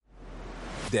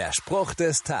Der Spruch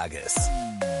des Tages.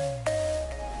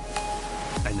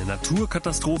 Eine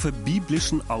Naturkatastrophe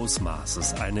biblischen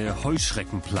Ausmaßes, eine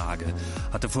Heuschreckenplage,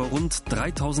 hatte vor rund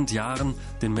 3000 Jahren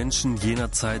den Menschen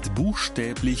jener Zeit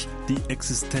buchstäblich die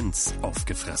Existenz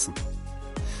aufgefressen.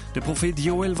 Der Prophet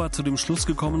Joel war zu dem Schluss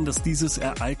gekommen, dass dieses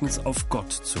Ereignis auf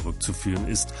Gott zurückzuführen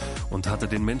ist und hatte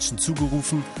den Menschen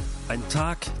zugerufen: Ein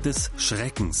Tag des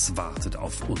Schreckens wartet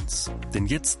auf uns, denn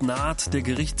jetzt naht der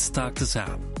Gerichtstag des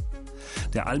Herrn.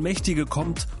 Der Allmächtige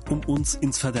kommt, um uns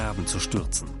ins Verderben zu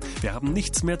stürzen. Wir haben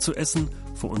nichts mehr zu essen,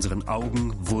 vor unseren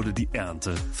Augen wurde die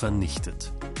Ernte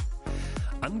vernichtet.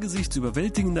 Angesichts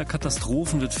überwältigender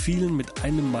Katastrophen wird vielen mit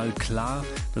einem Mal klar,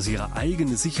 dass ihre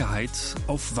eigene Sicherheit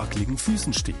auf wackeligen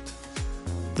Füßen steht.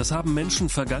 Das haben Menschen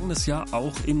vergangenes Jahr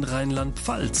auch in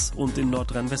Rheinland-Pfalz und in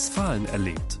Nordrhein-Westfalen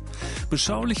erlebt.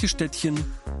 Beschauliche Städtchen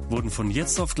wurden von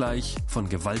jetzt auf gleich von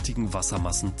gewaltigen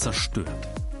Wassermassen zerstört.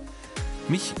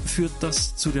 Mich führt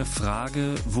das zu der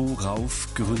Frage,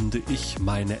 worauf gründe ich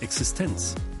meine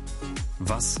Existenz?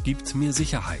 Was gibt mir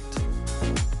Sicherheit?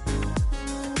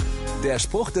 Der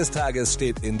Spruch des Tages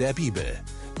steht in der Bibel.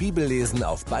 Bibellesen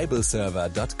auf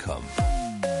bibleserver.com.